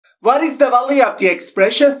What is the value of the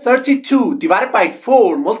expression 32 divided by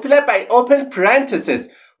 4 multiplied by open parenthesis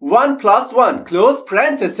 1 plus 1 close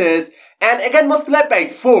parenthesis and again multiplied by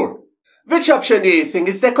 4? Which option do you think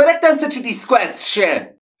is the correct answer to this question?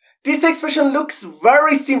 This expression looks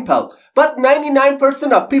very simple, but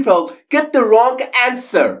 99% of people get the wrong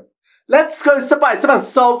answer. Let's go step by step and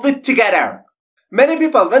solve it together. Many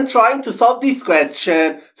people, when trying to solve this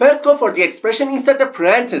question, first go for the expression inside the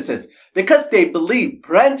parentheses because they believe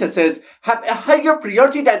parentheses have a higher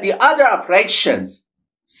priority than the other operations.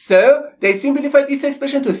 So, they simplify this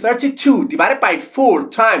expression to 32 divided by 4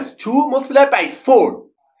 times 2 multiplied by 4.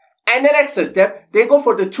 And the next step, they go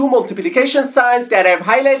for the two multiplication signs that I've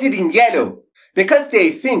highlighted in yellow because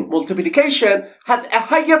they think multiplication has a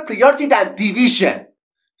higher priority than division.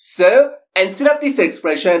 So, instead of this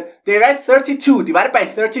expression, they write 32 divided by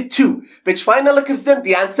 32, which finally gives them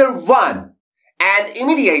the answer 1. And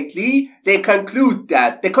immediately, they conclude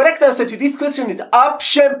that the correct answer to this question is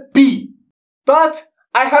option B. But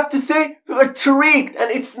I have to say, we were tricked and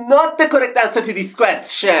it's not the correct answer to this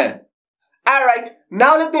question. Alright,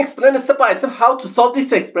 now let me explain step by step how to solve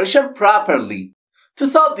this expression properly. To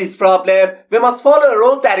solve this problem, we must follow a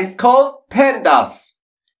rule that is called PEMDAS.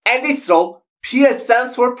 And this rule, P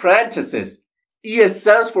stands for parenthesis, E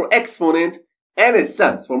stands for exponent, M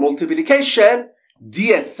stands for multiplication,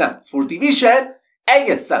 D stands for division,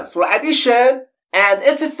 A stands for addition, and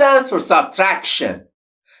S stands for subtraction.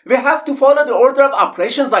 We have to follow the order of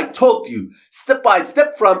operations I told you, step by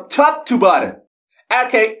step from top to bottom.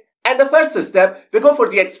 Okay, and the first step, we go for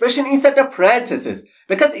the expression inside the parentheses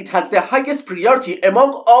because it has the highest priority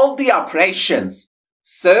among all the operations.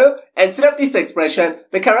 So, instead of this expression,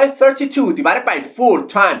 we can write 32 divided by 4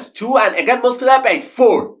 times 2 and again multiplied by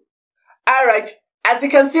 4. Alright, as you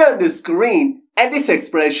can see on the screen, in this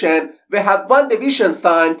expression, we have one division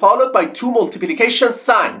sign followed by two multiplication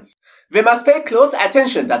signs. We must pay close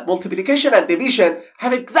attention that multiplication and division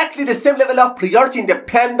have exactly the same level of priority in the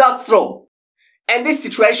PEMDAS rule. In this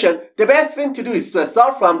situation, the best thing to do is to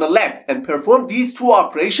start from the left and perform these two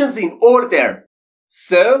operations in order.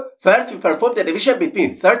 So, first we perform the division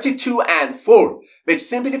between 32 and 4, which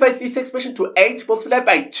simplifies this expression to 8 multiplied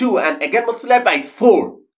by 2 and again multiplied by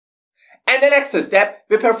 4. And the next step,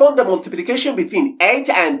 we perform the multiplication between 8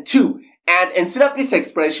 and 2, and instead of this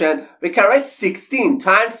expression, we can write 16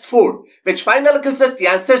 times 4, which finally gives us the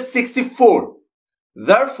answer 64.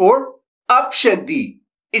 Therefore, option D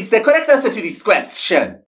is the correct answer to this question.